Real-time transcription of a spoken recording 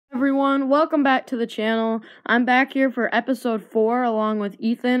everyone, welcome back to the channel. I'm back here for episode 4 along with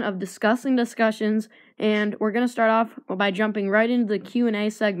Ethan of Discussing Discussions, and we're going to start off by jumping right into the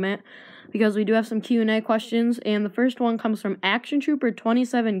Q&A segment because we do have some Q&A questions, and the first one comes from Action Trooper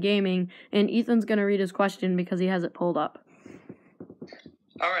 27 Gaming, and Ethan's going to read his question because he has it pulled up.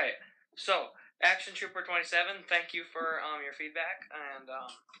 Alright, so Action Trooper 27, thank you for your feedback, and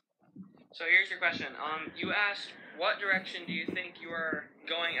so here's your question. You asked, what direction do you think you are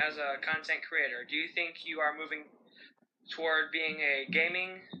going as a content creator? Do you think you are moving toward being a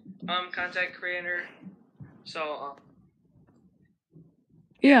gaming content creator? So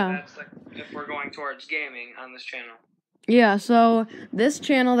Yeah. That's like if we're going towards gaming on this channel. Yeah, so this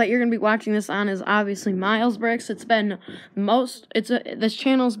channel that you're going to be watching this on is obviously Miles Bricks. This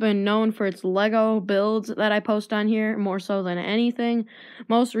channel's been known for its Lego builds that I post on here more so than anything.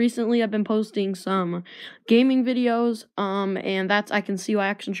 Most recently, I've been posting some gaming videos, and I can see why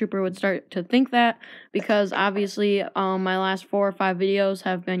Action Trooper would start to think that, because obviously my last 4 or 5 videos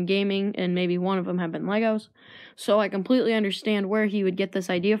have been gaming, and maybe one of them have been Legos. So I completely understand where he would get this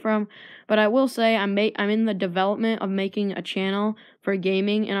idea from. But I will say I'm in the development of making a channel for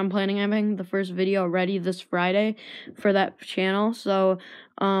gaming, and I'm planning on having the first video ready this Friday for that channel. So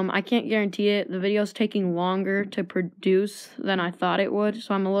I can't guarantee it. The video's taking longer to produce than I thought it would,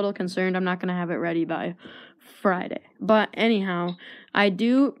 so I'm a little concerned I'm not going to have it ready by Friday. But anyhow, I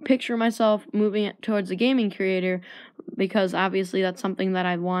do picture myself moving it towards a gaming creator because obviously that's something that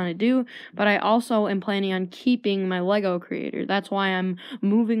I want to do, but I also am planning on keeping my Lego creator. That's why I'm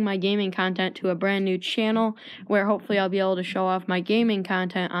moving my gaming content to a brand new channel where hopefully I'll be able to show off my gaming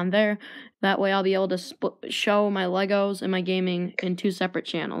content on there. That way I'll be able to show my Legos and my gaming in 2 separate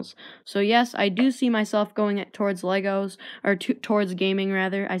channels. So yes, I do see myself going towards Legos, or towards gaming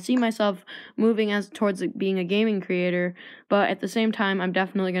rather. I see myself moving towards being a gaming creator, but at the same time, I'm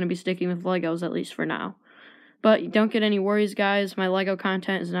definitely going to be sticking with Legos, at least for now. But don't get any worries, guys. My Lego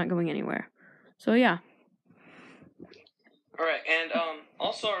content is not going anywhere. So yeah. Alright, and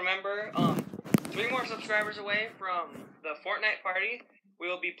also remember, 3 more subscribers away from the Fortnite party. We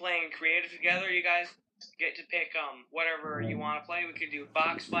will be playing creative together. You guys get to pick whatever you want to play. We could do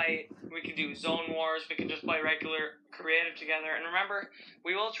box fight, we could do zone wars, we could just play regular creative together. And remember,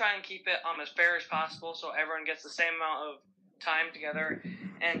 we will try and keep it as fair as possible so everyone gets the same amount of time together.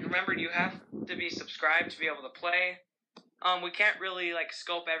 And remember, you have to be subscribed to be able to play. We can't really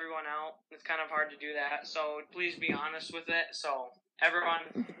scope everyone out. It's kind of hard to do that. So please be honest with it. So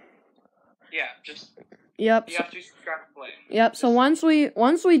everyone, Yep. You have to subscribe to play. Yep. So once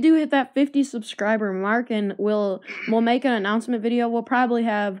we do hit that 50 subscriber mark, and we'll make an announcement video. We'll probably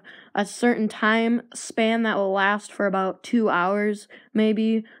have a certain time span that will last for about 2 hours,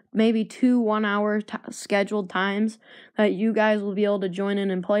 maybe 2 1-hour scheduled times that you guys will be able to join in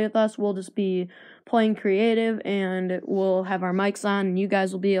and play with us. We'll just be playing creative, and we'll have our mics on, and you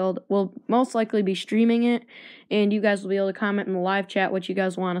guys we'll most likely be streaming it, and you guys will be able to comment in the live chat what you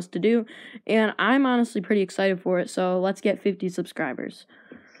guys want us to do, and I'm honestly pretty excited for it, so let's get 50 subscribers.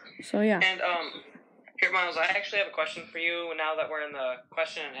 So yeah. And here, Miles, I actually have a question for you now that we're in the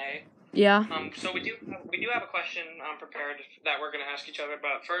question and A. Yeah. So we do have a question prepared that we're gonna ask each other,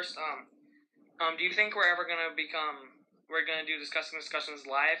 but first, do you think we're ever gonna do Discussing Discussions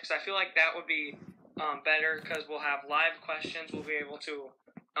live? Because I feel like that would be better, because we'll have live questions. We'll be able to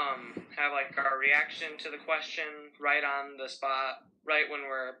have our reaction to the question right on the spot, right when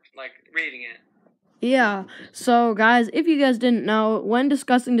we're reading it. Yeah, so guys, if you guys didn't know, when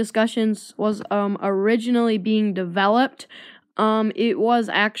Discussing Discussions was originally being developed, it was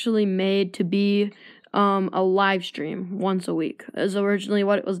actually made to be a live stream once a week, is originally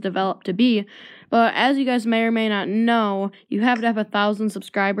what it was developed to be. But as you guys may or may not know, you have to have 1,000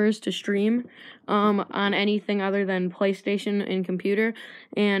 subscribers to stream on anything other than PlayStation and computer,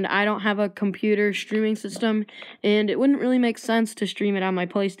 and I don't have a computer streaming system, and it wouldn't really make sense to stream it on my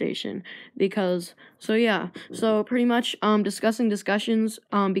PlayStation, so pretty much Discussing Discussions,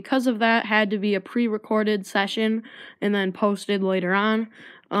 because of that, had to be a pre-recorded session and then posted later on,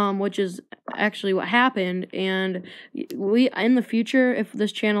 which is actually what happened. And we, in the future, if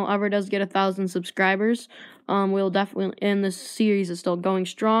this channel ever does get 1,000 subscribers, we'll definitely, and this series is still going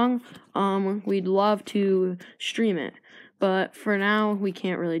strong, we'd love to stream it, but for now, we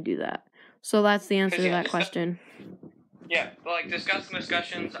can't really do that. So that's the answer to that question. Yeah, but Discussing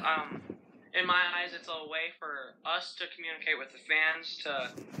Discussions, in my eyes, it's a way for us to communicate with the fans,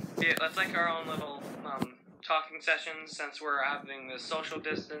 that's like our own little talking sessions. Since we're having this social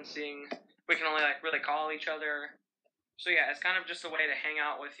distancing, we can only really call each other. So yeah, it's kind of just a way to hang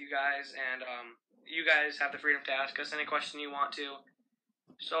out with you guys, and you guys have the freedom to ask us any question you want to.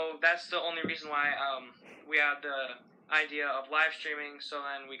 So that's the only reason why we had the idea of live streaming, so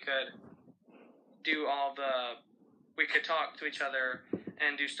then we could talk to each other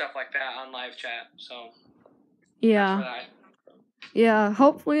and do stuff like that on live chat. So Yeah. that's for that. Yeah,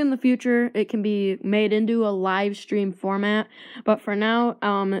 hopefully in the future it can be made into a live stream format. But for now,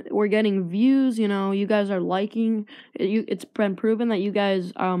 we're getting views. You guys are liking. It's been proven that you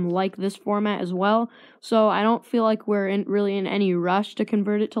guys like this format as well. So I don't feel like we're really in any rush to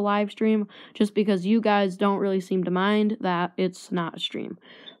convert it to live stream, just because you guys don't really seem to mind that it's not a stream.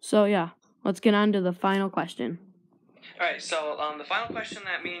 So yeah, let's get on to the final question. Alright, so the final question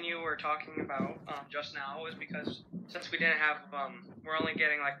that me and you were talking about just now was because since we didn't have, we're only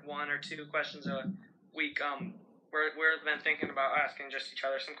getting like 1 or 2 questions a week, we've been thinking about asking just each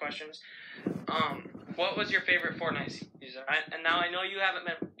other some questions. What was your favorite Fortnite season? And now I know you haven't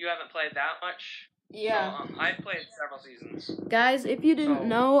played that much. Yeah. So, I've played several seasons. Guys, if you didn't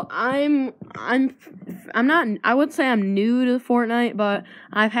know, I'm not, I would say I'm new to Fortnite, but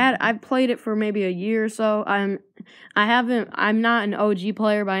I've played it for maybe a year or so. I'm not an OG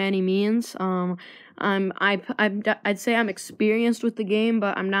player by any means. I'd say I'm experienced with the game,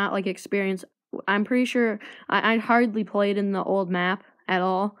 but I'm not like experienced. I'm pretty sure I hardly played in the old map at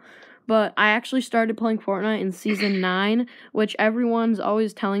all. But I actually started playing Fortnite in Season 9, which everyone's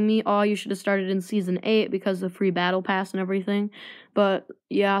always telling me, oh, you should have started in Season 8 because of the free Battle Pass and everything. But,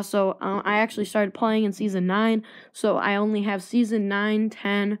 yeah, so I actually started playing in Season 9, so I only have Season 9,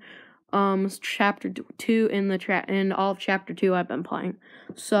 10, Chapter 2 in all of Chapter 2 I've been playing.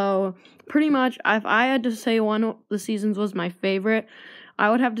 So, pretty much, if I had to say one of the seasons was my favorite, I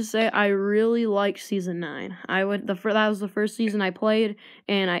would have to say I really like Season 9. That was the first season I played,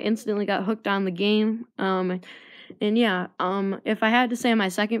 and I instantly got hooked on the game. And yeah, if I had to say my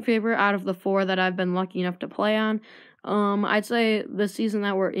second favorite out of the 4 that I've been lucky enough to play on, I'd say the season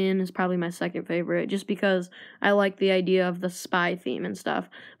that we're in is probably my second favorite, just because I like the idea of the spy theme and stuff.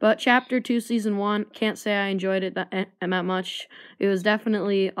 But Chapter 2, Season 1, can't say I enjoyed it that much. It was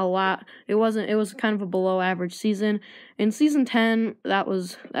definitely a lot. It was kind of a below average season. In Season 10, that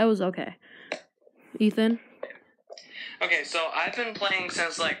was okay. Ethan? Okay, so I've been playing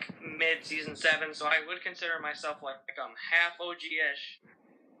since like mid Season 7, so I would consider myself like half OG-ish.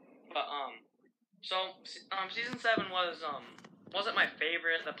 But Season 7 wasn't my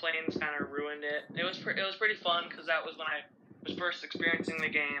favorite. The planes kind of ruined it. It was pretty fun because that was when I was first experiencing the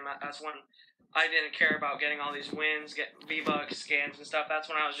game. That's when I didn't care about getting all these wins, get V-Bucks, skins, and stuff. That's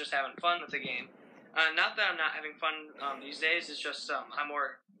when I was just having fun with the game. Not that I'm not having fun these days. It's just I'm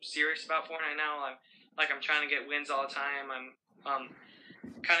more serious about Fortnite now. I'm trying to get wins all the time. I'm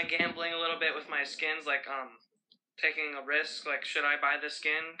kind of gambling a little bit with my skins, taking a risk. Like, should I buy this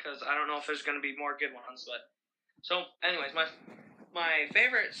skin? Because I don't know if there's going to be more good ones. But so, anyways, my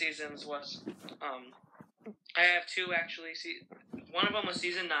favorite seasons was I have 2 actually. One of them was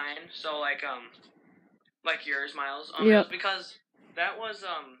Season 9. So like yours, Miles. Yep. It was because that was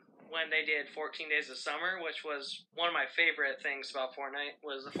when they did 14 Days of Summer, which was one of my favorite things about Fortnite,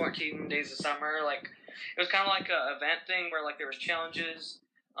 was the 14 Days of Summer. Like, it was kind of like an event thing where, like, there was challenges.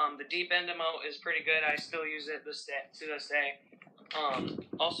 The Deep End emote is pretty good. I still use it to this day.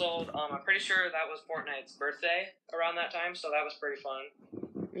 Also, I'm pretty sure that was Fortnite's birthday around that time, so that was pretty fun.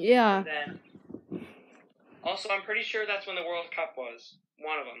 Yeah. And then, also, I'm pretty sure that's when the World Cup was.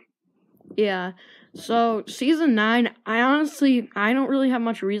 One of them. Yeah. So, Season 9, I don't really have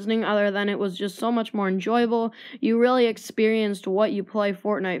much reasoning other than it was just so much more enjoyable. You really experienced what you play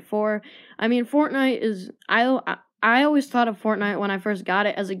Fortnite for. I mean, Fortnite is... I always thought of Fortnite when I first got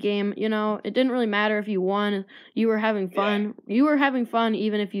it as a game. It didn't really matter if you won. You were having fun. Yeah. You were having fun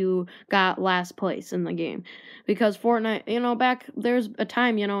even if you got last place in the game. Because Fortnite, there's a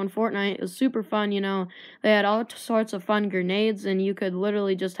time, in Fortnite, it was super fun, They had all sorts of fun grenades, and you could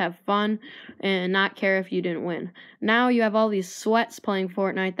literally just have fun and not care if you didn't win. Now you have all these sweats playing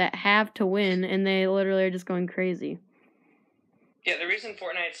Fortnite that have to win, and they literally are just going crazy. Yeah, the reason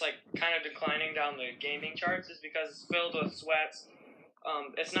Fortnite's kind of declining down the gaming charts is because it's filled with sweats.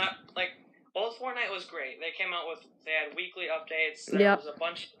 It's not old Fortnite was great. They had weekly updates. There was a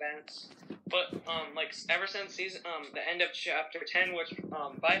bunch of events, but ever since the end of Chapter 10, which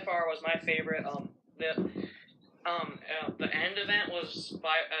by far was my favorite. The end event was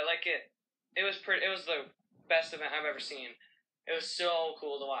It was the best event I've ever seen. It was so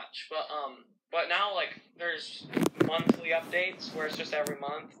cool to watch. But now there's monthly updates where it's just every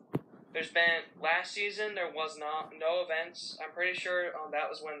month. Last season there was no events. I'm pretty sure that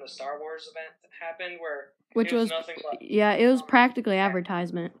was when the Star Wars event happened, which was nothing but it was practically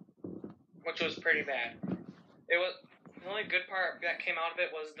advertisement. Which was pretty bad. the only good part that came out of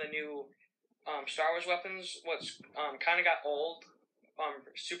it was the new Star Wars weapons, which kind of got old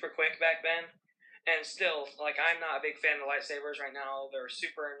super quick back then. And still, like, I'm not a big fan of lightsabers right now. They're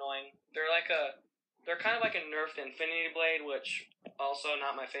super annoying. They're kind of like a nerfed Infinity Blade, which also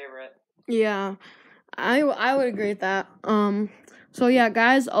not my favorite. Yeah, I would agree with that. So yeah,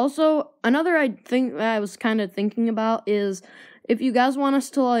 guys, also another thing that I was kind of thinking about is if you guys want us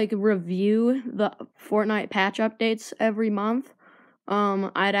to like review the Fortnite patch updates every month,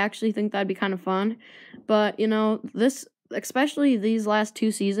 I'd actually think that'd be kind of fun. But, you know, especially these last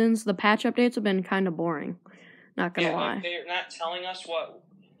 2 seasons, the patch updates have been kind of boring. Not gonna lie. Like they're not telling us what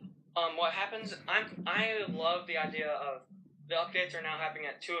happens. I love the idea of the updates are now happening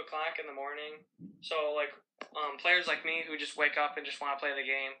at 2 o'clock in the morning. So like players like me who just wake up and just want to play the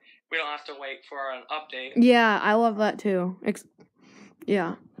game, we don't have to wait for an update. Yeah, I love that too.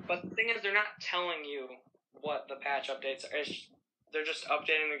 Yeah. But the thing is, they're not telling you what the patch updates are. They're just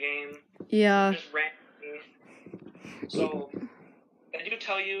updating the game. Yeah. Just randomly. So they do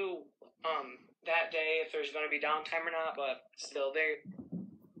tell you that day if there's going to be downtime or not, but still,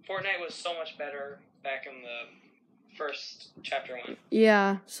 Fortnite was so much better back in the first chapter 1.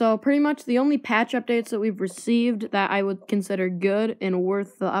 Yeah, so pretty much the only patch updates that we've received that I would consider good and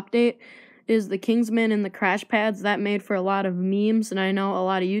worth the update is the Kingsman and the crash pads. That made for a lot of memes, and I know a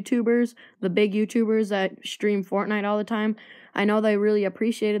lot of YouTubers, the big YouTubers that stream Fortnite all the time, I know they really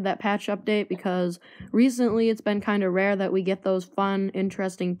appreciated that patch update because recently it's been kind of rare that we get those fun,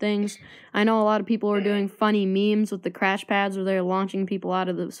 interesting things. I know a lot of people are doing funny memes with the crash pads where they're launching people out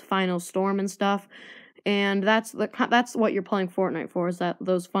of this final storm and stuff. And that's what you're playing Fortnite for, is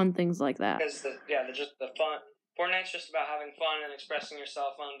those fun things like that. Because just the fun. Fortnite's just about having fun and expressing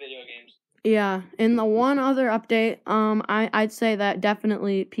yourself on video games. Yeah, and the one other update, I'd say that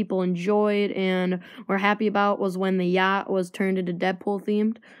definitely people enjoyed and were happy about was when the yacht was turned into Deadpool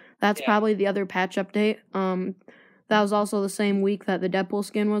themed. That's probably the other patch update. That was also the same week that the Deadpool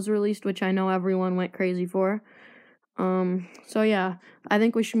skin was released, which I know everyone went crazy for. So yeah, I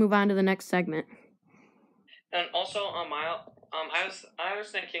think we should move on to the next segment. And also, I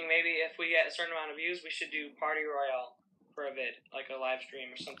was thinking maybe if we get a certain amount of views, we should do Party Royale for a vid, like a live stream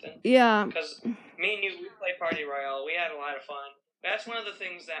or something. Yeah. Because me and you, we played Party Royale. We had a lot of fun. That's one of the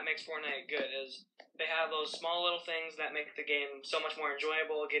things that makes Fortnite good is they have those small little things that make the game so much more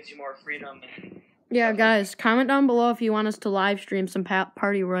enjoyable. It gives you more freedom. Yeah, guys, comment down below if you want us to live stream some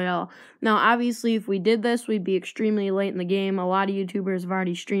Party Royale. Now, obviously, if we did this, we'd be extremely late in the game. A lot of YouTubers have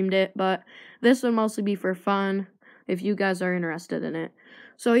already streamed it, but this would mostly be for fun if you guys are interested in it.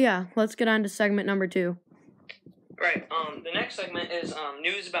 So, yeah, let's get on to segment number 2. Right, the next segment is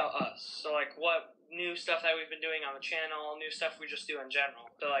news about us. So, like, what new stuff that we've been doing on the channel, new stuff we just do in general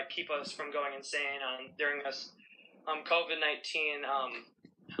to, like, keep us from going insane during this COVID-19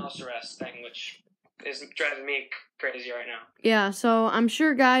 house arrest thing, which is driving me crazy right now. Yeah, so I'm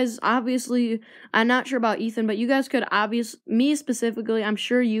sure, guys, obviously, I'm not sure about Ethan, but you guys could me specifically, I'm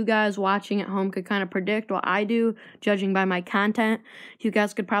sure you guys watching at home could kind of predict what I do, judging by my content. You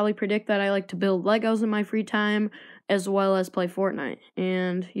guys could probably predict that I like to build Legos in my free time, as well as play Fortnite,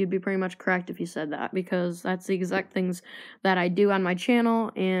 and you'd be pretty much correct if you said that, because that's the exact things that I do on my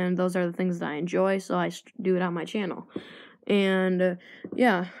channel, and those are the things that I enjoy, so I do it on my channel. And,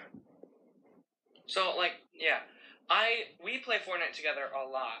 yeah. So, like, yeah, we play Fortnite together a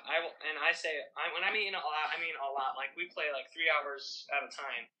lot. When I mean a lot, I mean a lot. Like, we play like 3 hours at a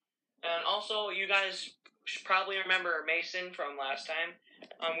time. And also, you guys should probably remember Mason from last time.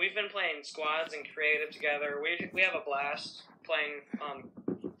 We've been playing squads and creative together. We have a blast playing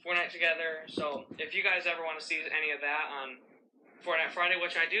Fortnite together. So, if you guys ever want to see any of that on Fortnite Friday,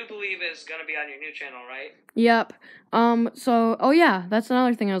 which I do believe is going to be on your new channel, right? Yep. Oh yeah, that's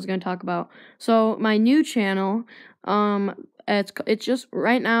another thing I was going to talk about. So, my new channel, it's just,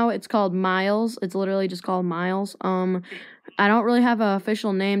 right now, it's called Miles. It's literally just called Miles. I don't really have an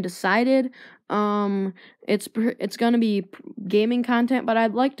official name decided. It's going to be gaming content, but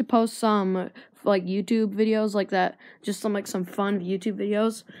I'd like to post some, like, YouTube videos like that, just some fun YouTube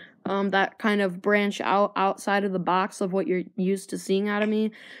videos. That kind of branch outside of the box of what you're used to seeing out of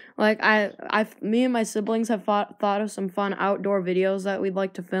me. Like, me and my siblings have thought of some fun outdoor videos that we'd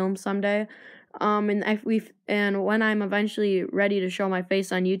like to film someday. And when I'm eventually ready to show my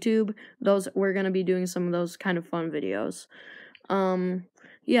face on YouTube, we're gonna be doing some of those kind of fun videos.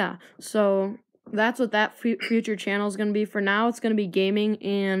 Yeah, so that's what that future channel is going to be. For now, it's going to be gaming,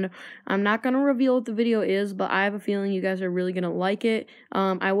 and I'm not going to reveal what the video is, but I have a feeling you guys are really going to like it.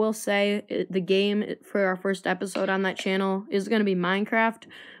 I will say the game for our first episode on that channel is going to be Minecraft,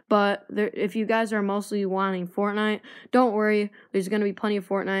 But if you guys are mostly wanting Fortnite, don't worry. There's going to be plenty of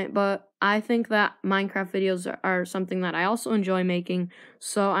Fortnite. But I think that Minecraft videos are something that I also enjoy making.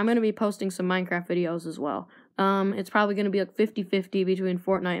 So I'm going to be posting some Minecraft videos as well. It's probably going to be like 50-50 between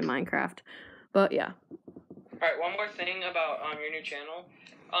Fortnite and Minecraft. But yeah. Alright, one more thing about your new channel.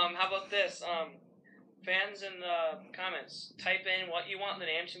 How about this? Fans in the comments, type in what you want the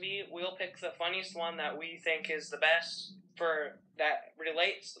name to be. We'll pick the funniest one that we think is the best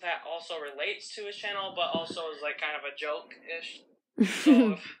that also relates to his channel, but also is like kind of a joke-ish.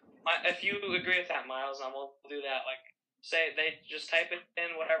 So if you agree with that, Miles, we'll do that. Like, say they just type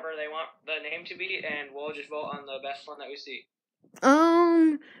in whatever they want the name to be, and we'll just vote on the best one that we see.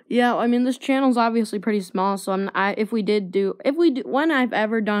 Yeah, I mean, this channel's obviously pretty small, so when I've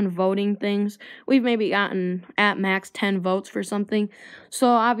ever done voting things, we've maybe gotten at max 10 votes for something. So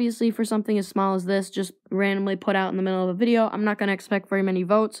obviously for something as small as this, just randomly put out in the middle of a video, I'm not going to expect very many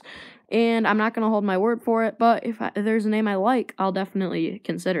votes, and I'm not going to hold my word for it, but if there's a name I like, I'll definitely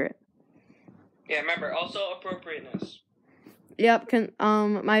consider it. Yeah, remember, also appropriateness. Yep,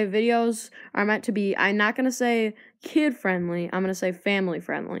 my videos are meant to be, I'm not going to say kid-friendly, I'm going to say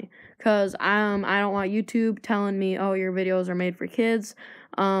family-friendly, because I don't want YouTube telling me, oh, your videos are made for kids.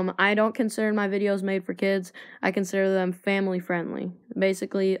 I don't consider my videos made for kids. I consider them family-friendly.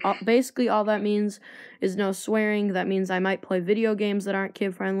 Basically, all that means is no swearing. That means I might play video games that aren't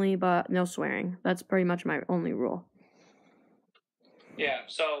kid-friendly, but no swearing. That's pretty much my only rule. Yeah,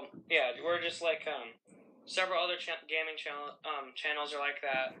 so, yeah, we're just like, several other gaming channels are like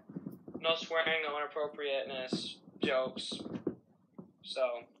that. No swearing, no inappropriateness, jokes. So,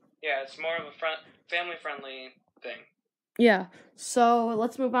 yeah, it's more of a family-friendly thing. Yeah, so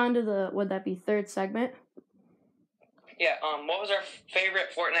let's move on to would that be third segment? Yeah, what was our favorite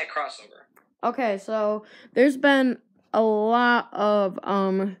Fortnite crossover? Okay, so there's been a lot of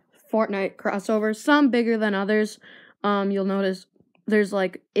Fortnite crossovers, some bigger than others. You'll notice there's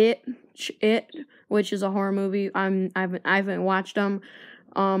like It, which is a horror movie. I haven't watched them.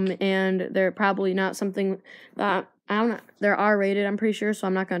 And they're probably not something that they're R-rated, I'm pretty sure, so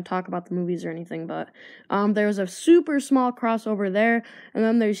I'm not going to talk about the movies or anything, but there's a super small crossover there, and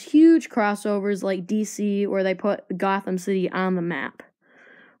then there's huge crossovers like DC where they put Gotham City on the map,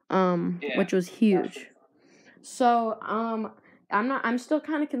 which was huge. So, I'm still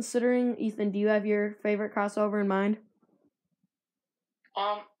kind of considering. Ethan, do you have your favorite crossover in mind?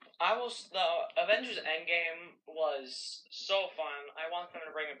 The Avengers Endgame was so fun. I want them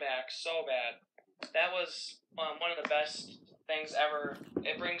to bring it back so bad. That was one of the best things ever.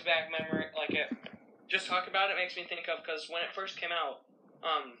 It brings back memory, just talk about it makes me think of, because when it first came out,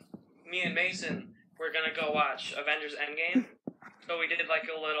 me and Mason were gonna go watch Avengers Endgame, so we did like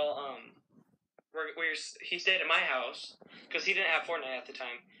a little, he stayed at my house, because he didn't have Fortnite at the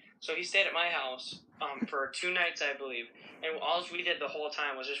time, so he stayed at my house, for 2 nights, I believe, and all we did the whole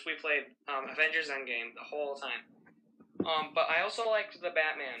time was we played, Avengers Endgame the whole time. But I also liked the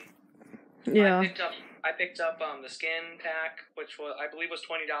Batman. Yeah. I picked up the skin pack, which I believe was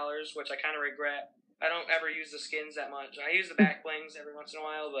 $20, which I kind of regret. I don't ever use the skins that much. I use the back blings every once in a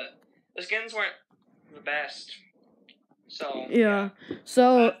while, but the skins weren't the best. So yeah.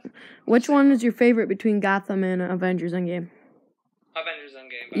 So, which one is your favorite between Gotham and Avengers Endgame? Avengers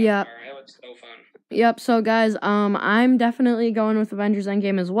Endgame. Yeah. It was so fun. Yep, so guys, I'm definitely going with Avengers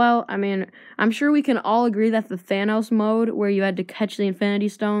Endgame as well. I mean, I'm sure we can all agree that the Thanos mode, where you had to catch the Infinity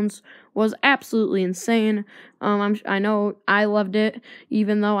Stones, was absolutely insane. I know I loved it,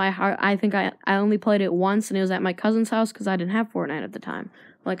 even though I think I only played it once, and it was at my cousin's house, because I didn't have Fortnite at the time,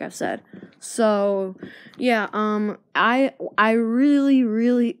 like I've said. So, yeah, I really,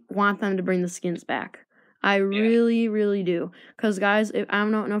 really want them to bring the skins back. I really, really do. Because, guys, I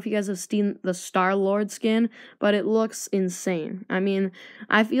don't know if you guys have seen the Star-Lord skin, but it looks insane. I mean,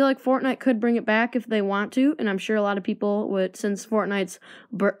 I feel like Fortnite could bring it back if they want to, and I'm sure a lot of people would, since Fortnite's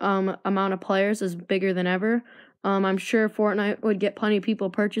amount of players is bigger than ever. I'm sure Fortnite would get plenty of people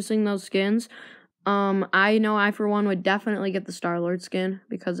purchasing those skins. I know I, for one, would definitely get the Star-Lord skin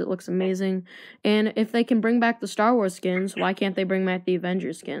because it looks amazing. And if they can bring back the Star Wars skins, why can't they bring back the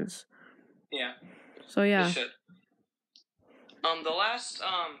Avengers skins? Yeah. So, yeah. They should. The last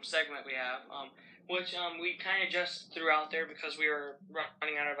segment we have, which we kind of just threw out there because we were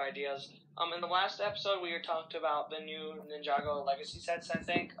running out of ideas. In the last episode, we talked about the new Ninjago Legacy sets, I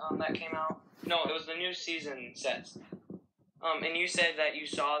think, that came out. No, it was the new season sets. And you said that you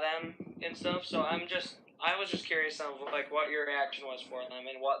saw them and stuff, so I'm just I was just curious of like what your reaction was for them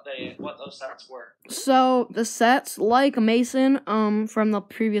and what those sets were. So the sets, like Mason, from the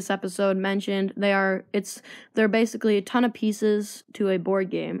previous episode mentioned, they're basically a ton of pieces to a board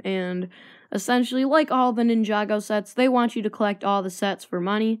game, and essentially, like all the Ninjago sets, they want you to collect all the sets for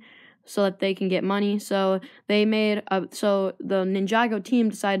money, so that they can get money. So the Ninjago team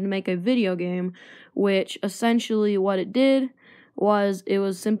decided to make a video game, which essentially what it did was it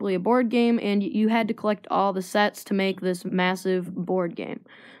was simply a board game, and you had to collect all the sets to make this massive board game.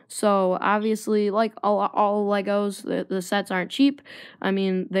 So obviously, like all Legos, the sets aren't cheap. I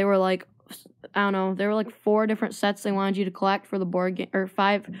mean, they were like, I don't know, there were like 4 different sets they wanted you to collect for the board game, or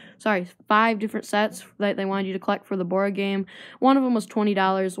 5 different sets that they wanted you to collect for the board game. One of them was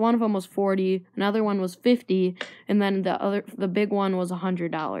 $20, one of them was $40, another one was $50, and then the big one was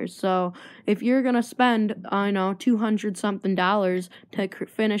 $100. So if you're gonna spend, $200 something to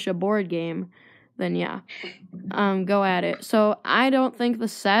finish a board game, then yeah, go at it. So I don't think the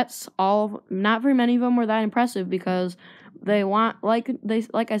sets, not very many of them were that impressive, because they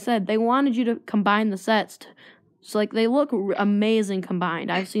like I said, they wanted you to combine the sets. So like they look amazing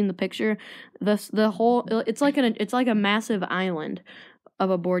combined. I've seen the picture. It's like a massive island of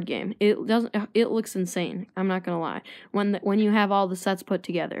a board game. It looks insane. I'm not gonna lie. When you have all the sets put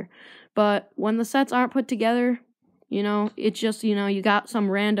together, but when the sets aren't put together, it's just, you got some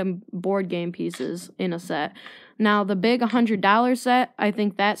random board game pieces in a set. Now, the big $100 set, I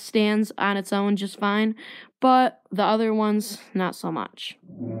think that stands on its own just fine, but the other ones, not so much.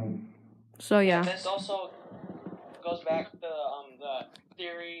 So, yeah. This also goes back to the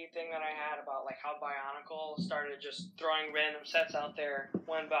theory thing that I had about, like, how Bionicle started just throwing random sets out there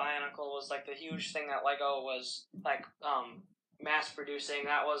when Bionicle was, like, the huge thing that LEGO was, like, mass producing.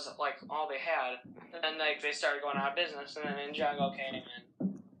 That was like all they had, and then like they started going out of business, and then Ninjago came in.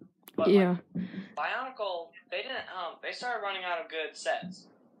 But yeah, Bionicle, they started running out of good sets,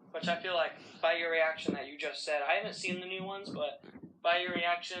 which I feel like by your reaction that you just said, I haven't seen the new ones, but by your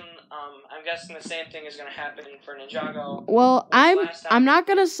reaction, I'm guessing the same thing is going to happen for Ninjago. Well, I'm not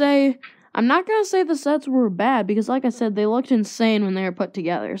gonna say the sets were bad, because like I said, they looked insane when they were put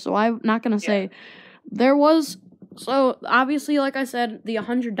together. So I'm not gonna say there was. So, obviously, like I said, the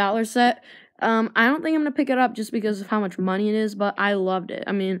 $100 set, I don't think I'm going to pick it up just because of how much money it is, but I loved it.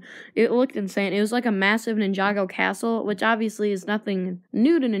 I mean, it looked insane. It was like a massive Ninjago castle, which obviously is nothing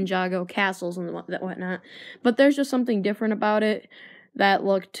new to Ninjago castles and whatnot, but there's just something different about it that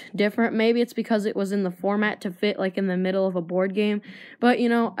looked different. Maybe it's because it was in the format to fit, like, in the middle of a board game, but,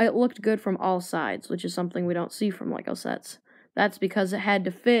 it looked good from all sides, which is something we don't see from LEGO sets. That's because it had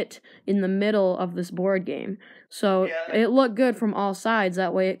to fit in the middle of this board game. So it looked good from all sides.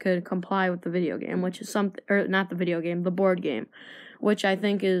 That way it could comply with the video game, which is not the video game, the board game, which I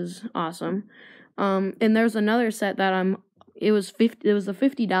think is awesome. And there's another set that it was the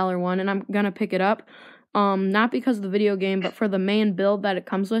 $50 one, and I'm gonna pick it up. Not because of the video game, but for the main build that it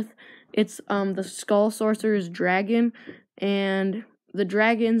comes with. It's the Skull Sorcerer's Dragon, and the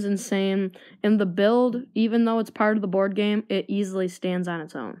dragon's insane, and the build, even though it's part of the board game, it easily stands on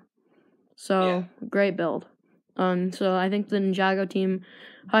its own. So, great build. So I think the Ninjago team,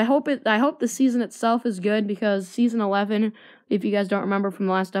 I hope the season itself is good, because season 11, if you guys don't remember from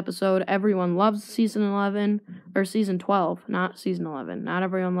the last episode, everyone loves season 11, or season 12, not season 11. Not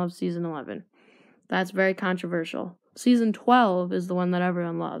everyone loves season 11. That's very controversial. Season 12 is the one that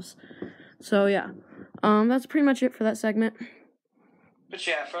everyone loves. So yeah, that's pretty much it for that segment. But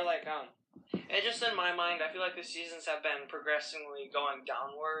yeah, for like, it just in my mind, I feel like the seasons have been progressively going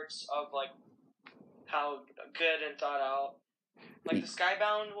downwards of like how good and thought out. Like the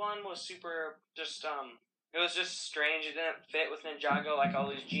Skybound one was super just, it was just strange. It didn't fit with Ninjago, like all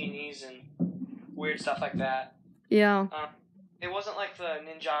these genies and weird stuff like that. Yeah. It wasn't like the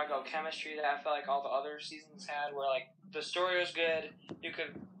Ninjago chemistry that I felt like all the other seasons had, where like the story was good, you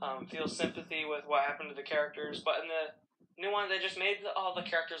could feel sympathy with what happened to the characters, but in the new one, they just made all the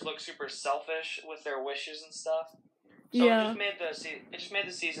characters look super selfish with their wishes and stuff. So it just made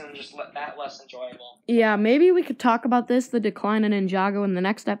the season just that less enjoyable. Yeah, maybe we could talk about the decline in Ninjago, in the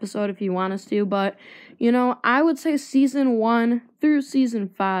next episode if you want us to, but, I would say season 1 through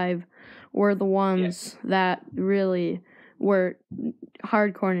season 5 were the ones that really were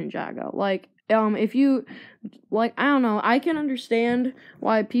hardcore Ninjago. Like, if you, like, I don't know, I can understand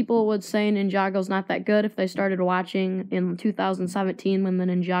why people would say Ninjago's not that good if they started watching in 2017 when the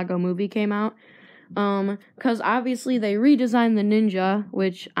Ninjago movie came out. Because obviously they redesigned the ninja,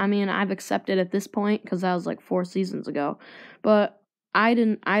 which, I mean, I've accepted at this point, because that was like 4 seasons ago. But I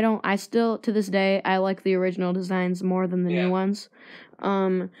still, to this day, I like the original designs more than the new ones.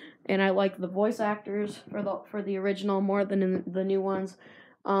 and I like the voice actors for the original more than in the new ones,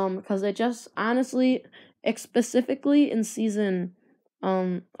 because it just honestly, specifically in season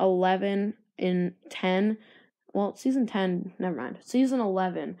 11 and 10, well, season 10, never mind, season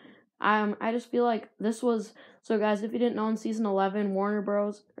 11, I just feel like this was, so guys, if you didn't know, in season 11, Warner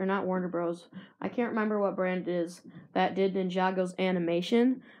Bros, or not Warner Bros, I can't remember what brand it is that did Ninjago's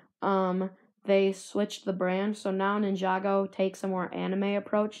animation. They switched the brand, so now Ninjago takes a more anime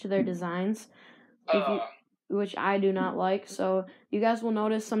approach to their designs, which I do not like. So you guys will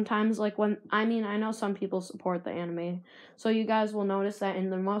notice sometimes, like I know some people support the anime, so you guys will notice that in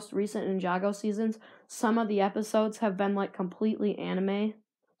the most recent Ninjago seasons, some of the episodes have been like completely anime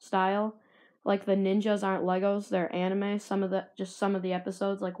style. Like the ninjas aren't Legos, they're anime. Some of the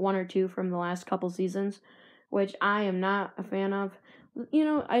episodes, like one or two from the last couple seasons, which I am not a fan of.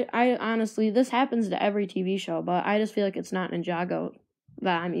 I honestly, this happens to every TV show, but I just feel like it's not Ninjago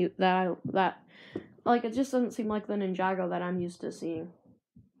that like, it just doesn't seem like the Ninjago that I'm used to seeing.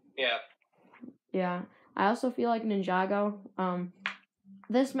 Yeah. Yeah. I also feel like Ninjago,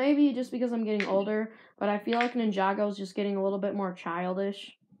 this may be just because I'm getting older, but I feel like Ninjago is just getting a little bit more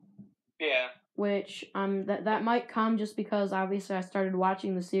childish. Yeah. Which that might come just because obviously I started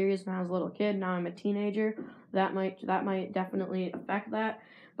watching the series when I was a little kid. Now I'm a teenager. That might definitely affect that.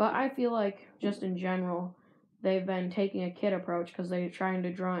 But I feel like just in general, they've been taking a kid approach because they're trying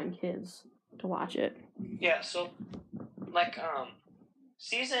to draw in kids to watch it. Yeah. So, like the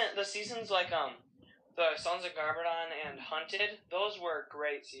seasons like the Sons of Garbodon and Hunted, those were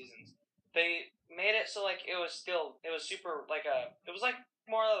great seasons. They made it so like it was super like it was like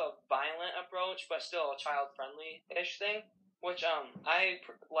more of a violent approach, but still a child friendly ish thing, which I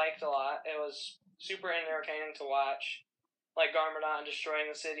liked a lot. It was super entertaining to watch, like Garbodon destroying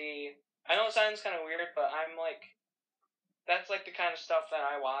the city. I know it sounds kind of weird, but I'm like, that's like the kind of stuff that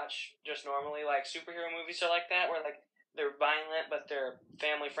I watch just normally. Like superhero movies are like that, where like they're violent but they're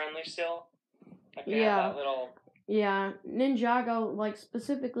family friendly still. Like they have that little. Yeah, Ninjago, like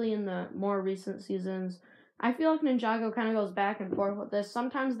specifically in the more recent seasons, I feel like Ninjago kind of goes back and forth with this.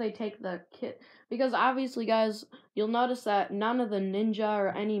 Sometimes they take the kid, because obviously, guys, you'll notice that none of the ninja or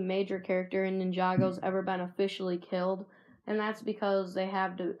any major character in Ninjago's ever been officially killed, and that's because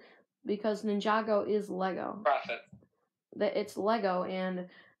because Ninjago is Lego. Profit. It's Lego, and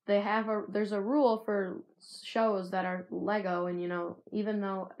there's a rule for shows that are Lego, and even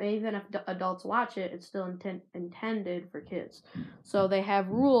if adults watch it, it's still intended for kids. So they have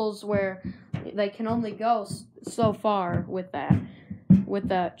rules where they can only go so far with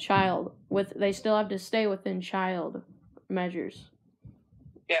the child. They still have to stay within child measures.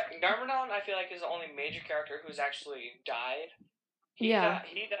 Yeah, Garbodon, I feel like, is the only major character who's actually died. He died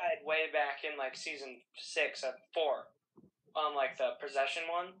way back in like season 6 at 4. Like the possession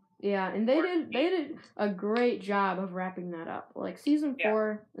one. Yeah, and they did a great job of wrapping that up. Like season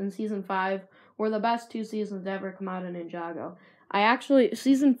 4 and season 5 were the best 2 seasons to ever come out of Ninjago.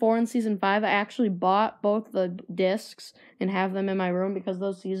 Season 4 and season 5, I actually bought both the discs and have them in my room because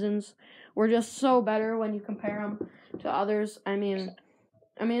those seasons were just so better when you compare them to others. I mean,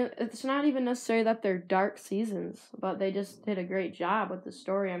 it's not even necessary that they're dark seasons, but they just did a great job with the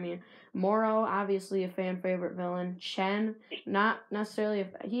story. I mean, Moro, obviously a fan favorite villain. Chen, not necessarily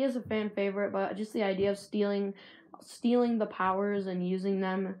he is a fan favorite, but just the idea of stealing the powers and using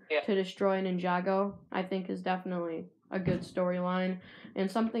them to destroy Ninjago, I think is definitely a good storyline and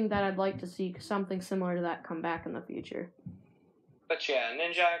something that I'd like to see something similar to that come back in the future. But yeah,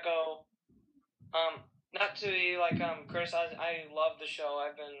 Ninjago, not to be like criticized, I love the show.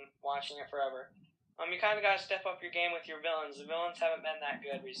 I've been watching it forever. You kind of gotta step up your game with your villains. The villains haven't been that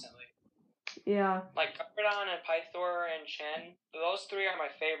good recently. Yeah. Like Garbodon and Pythor and Chen, those 3 are my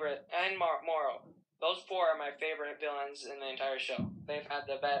favorite, and Moro. Those 4 are my favorite villains in the entire show. They've had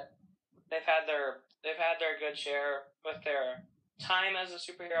their good share with their time as a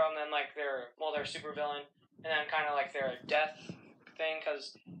superhero, and then like their super villain, and then kind of like their death thing,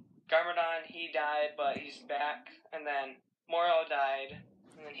 because Garbodon, he died, but he's back, and then Moro died,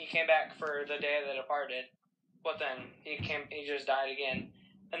 and then he came back for the Day of the Departed, but then he just died again,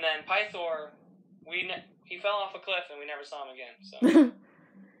 and then Pythor, he fell off a cliff and we never saw him again. So.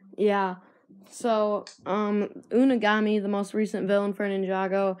 Yeah. So, Unagami, the most recent villain for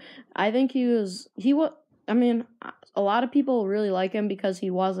Ninjago, I think I mean, a lot of people really like him because he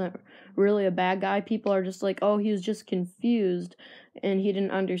wasn't really a bad guy. People are just like, oh, he was just confused and he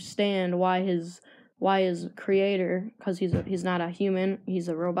didn't understand why his creator, because he's not a human, he's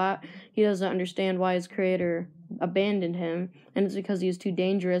a robot, he doesn't understand why his creator abandoned him, and it's because he was too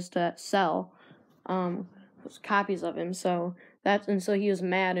dangerous to sell copies of him. So And so he was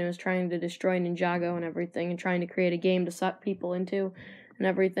mad and was trying to destroy Ninjago and everything, and trying to create a game to suck people into and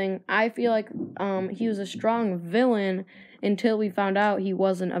everything. I feel like he was a strong villain until we found out he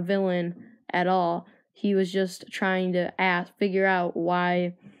wasn't a villain at all. He was just trying to figure out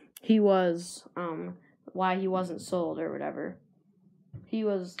why he wasn't sold or whatever.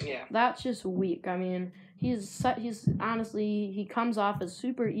 That's just weak. I mean, he's honestly, he comes off as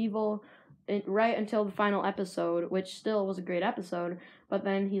super evil right until the final episode, which still was a great episode, but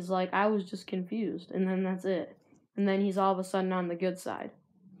then he's like, I was just confused, and then that's it. And then he's all of a sudden on the good side.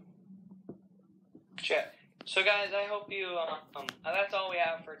 Sure. So guys, I hope you, that's all we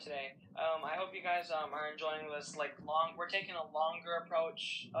have for today. I hope you guys are enjoying this, we're taking a longer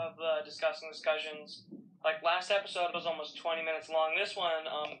approach of discussions. Like, last episode was almost 20 minutes long. This one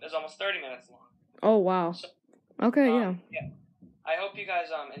is almost 30 minutes long. Oh, wow. So, okay, yeah. I hope you guys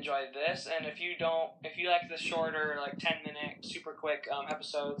enjoyed this, and if you like the shorter, 10-minute, super quick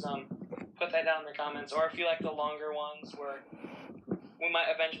episodes, put that down in the comments. Or if you like the longer ones, where we might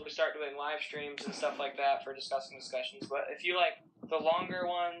eventually start doing live streams and stuff like that for discussions. But if you like the longer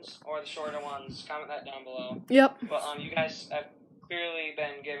ones or the shorter ones, comment that down below. Yep. But you guys have clearly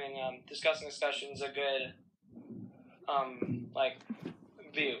been giving discussions a good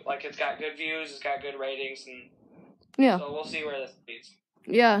view. It's got good views, it's got good ratings, and yeah. So we'll see where this leads.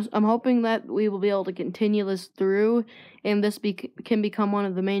 Yeah, I'm hoping that we will be able to continue this through, and this can become one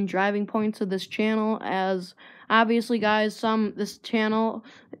of the main driving points of this channel, as obviously, guys, this channel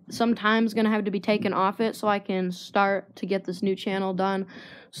sometimes going to have to be taken off it so I can start to get this new channel done.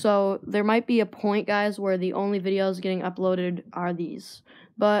 So there might be a point, guys, where the only videos getting uploaded are these.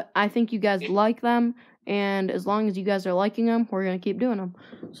 But I think you guys like them, and as long as you guys are liking them, we're going to keep doing them.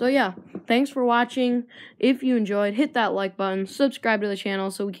 So yeah, thanks for watching. If you enjoyed, hit that like button, subscribe to the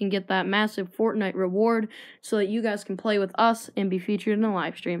channel so we can get that massive Fortnite reward so that you guys can play with us and be featured in a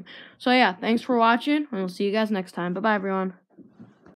live stream. So yeah, thanks for watching, and we'll see you guys next time. Bye-bye, everyone.